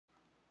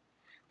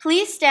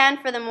Please stand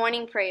for the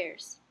morning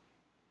prayers.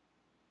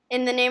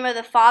 In the name of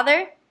the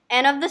Father,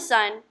 and of the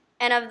Son,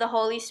 and of the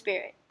Holy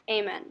Spirit.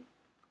 Amen.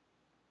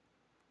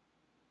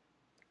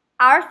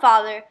 Our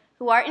Father,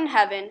 who art in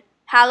heaven,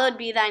 hallowed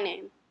be thy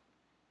name.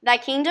 Thy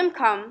kingdom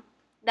come,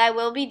 thy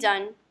will be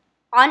done,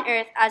 on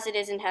earth as it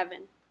is in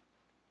heaven.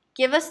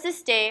 Give us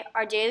this day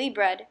our daily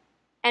bread,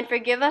 and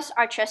forgive us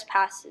our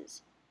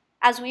trespasses,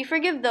 as we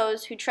forgive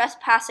those who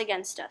trespass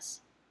against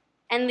us.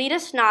 And lead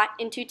us not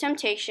into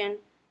temptation,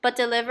 but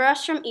deliver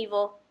us from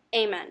evil.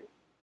 Amen.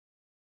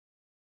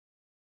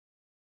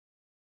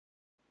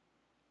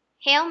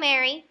 Hail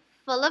Mary,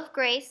 full of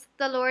grace,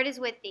 the Lord is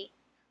with thee.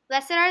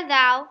 Blessed art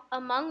thou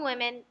among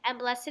women, and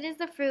blessed is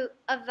the fruit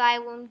of thy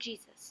womb,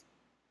 Jesus.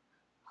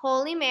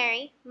 Holy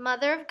Mary,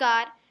 Mother of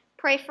God,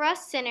 pray for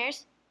us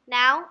sinners,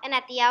 now and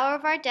at the hour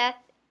of our death.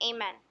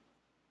 Amen.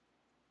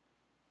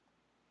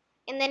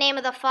 In the name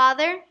of the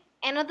Father,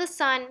 and of the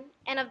Son,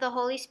 and of the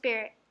Holy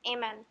Spirit.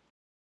 Amen.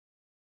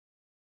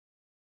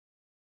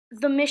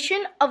 The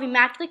mission of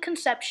Immaculate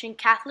Conception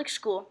Catholic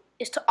School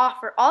is to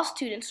offer all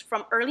students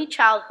from early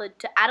childhood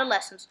to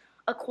adolescence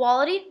a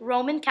quality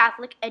Roman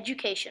Catholic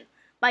education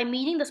by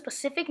meeting the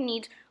specific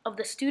needs of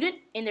the student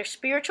in their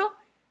spiritual,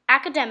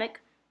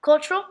 academic,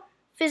 cultural,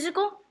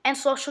 physical, and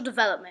social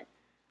development.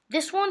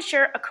 This will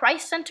ensure a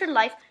Christ-centered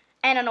life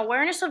and an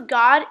awareness of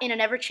God in an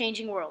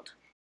ever-changing world.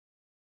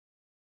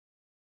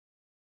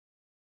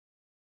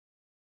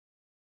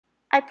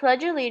 I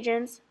pledge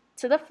allegiance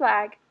to the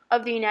flag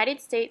of the United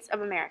States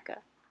of America,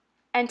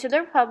 and to the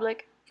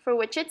republic for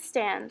which it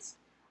stands,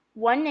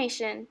 one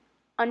nation,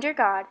 under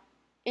God,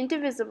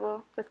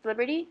 indivisible, with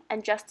liberty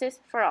and justice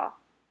for all.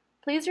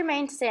 Please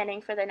remain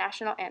standing for the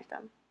national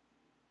anthem.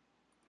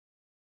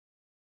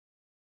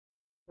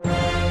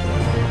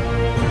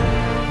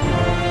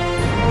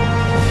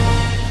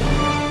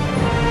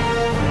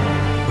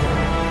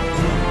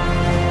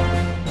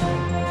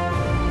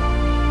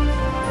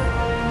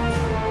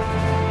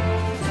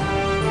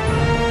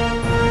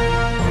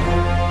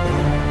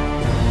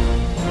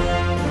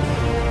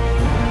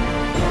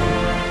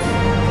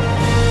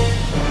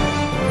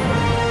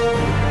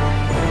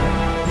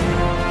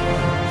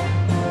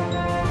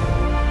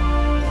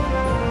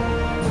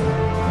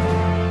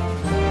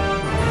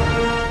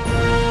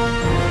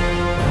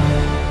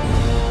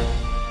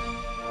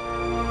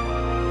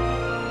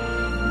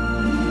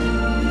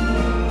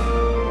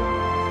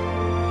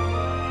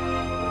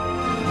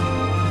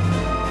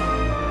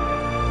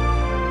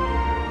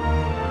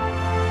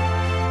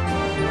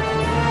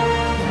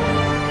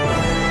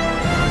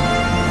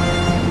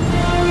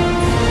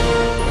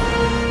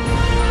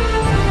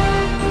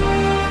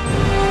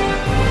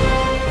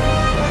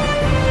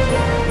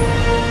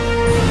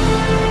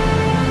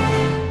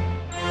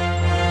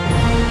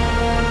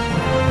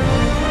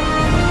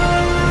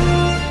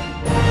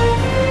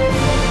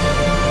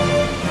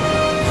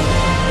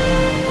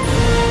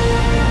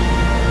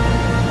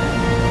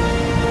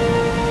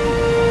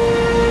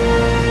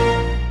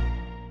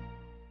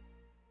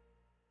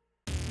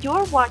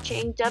 You're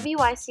watching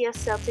WICS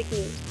Celtic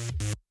News.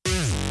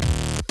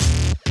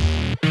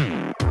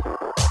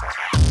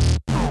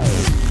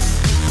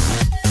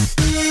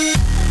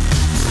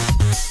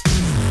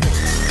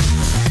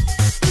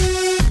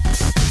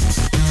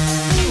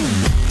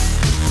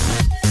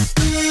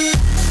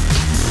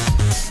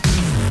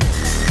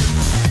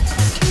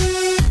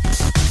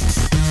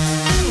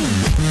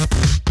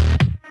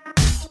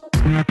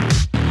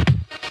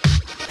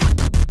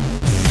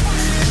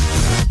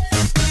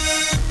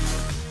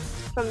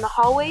 From the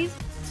hallways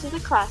to the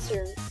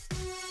classrooms,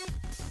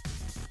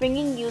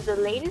 bringing you the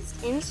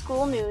latest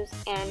in-school news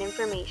and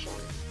information.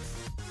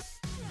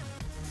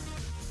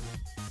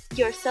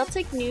 Your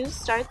Celtic news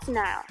starts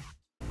now.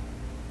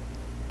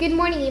 Good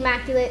morning,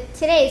 Immaculate.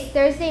 Today is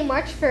Thursday,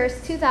 March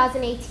 1st,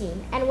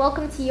 2018, and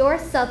welcome to your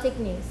Celtic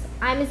News.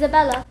 I'm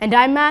Isabella. And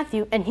I'm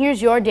Matthew, and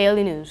here's your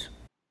daily news.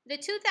 The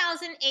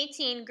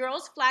 2018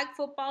 girls flag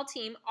football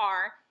team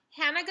are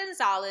Hannah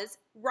Gonzalez,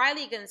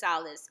 Riley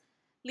Gonzalez,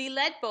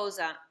 Lilette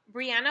Boza,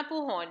 Brianna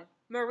Pujon,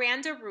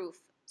 Miranda Roof,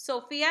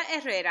 Sofia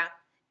Herrera,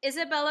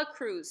 Isabella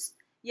Cruz,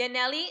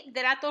 Yaneli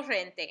de la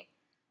Torrente,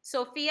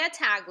 Sofia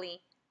Tagli,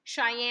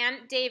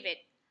 Cheyenne David,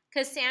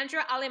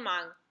 Cassandra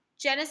Alemán,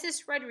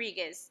 Genesis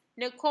Rodriguez,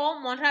 Nicole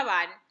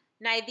Monraban,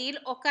 Naidil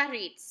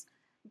Ocarritz,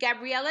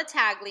 Gabriela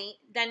Tagli,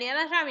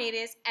 Daniela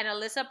Ramirez, and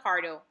Alyssa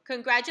Pardo.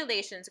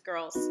 Congratulations,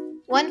 girls.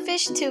 One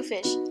fish, two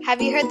fish.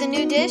 Have you heard the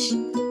new dish?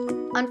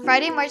 On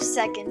Friday, March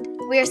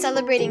 2nd, we are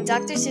celebrating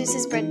Dr.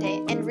 Seuss's birthday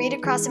and Read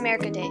Across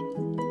America Day.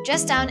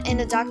 Dress down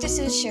in a Dr.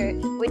 Seuss shirt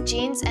with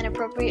jeans and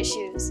appropriate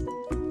shoes.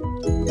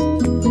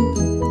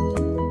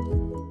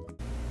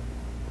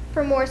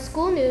 For more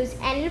school news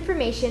and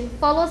information,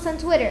 follow us on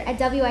Twitter at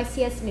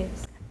WICS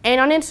News. And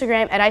on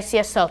Instagram at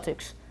ICS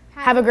Celtics.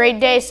 Have a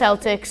great day,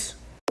 Celtics.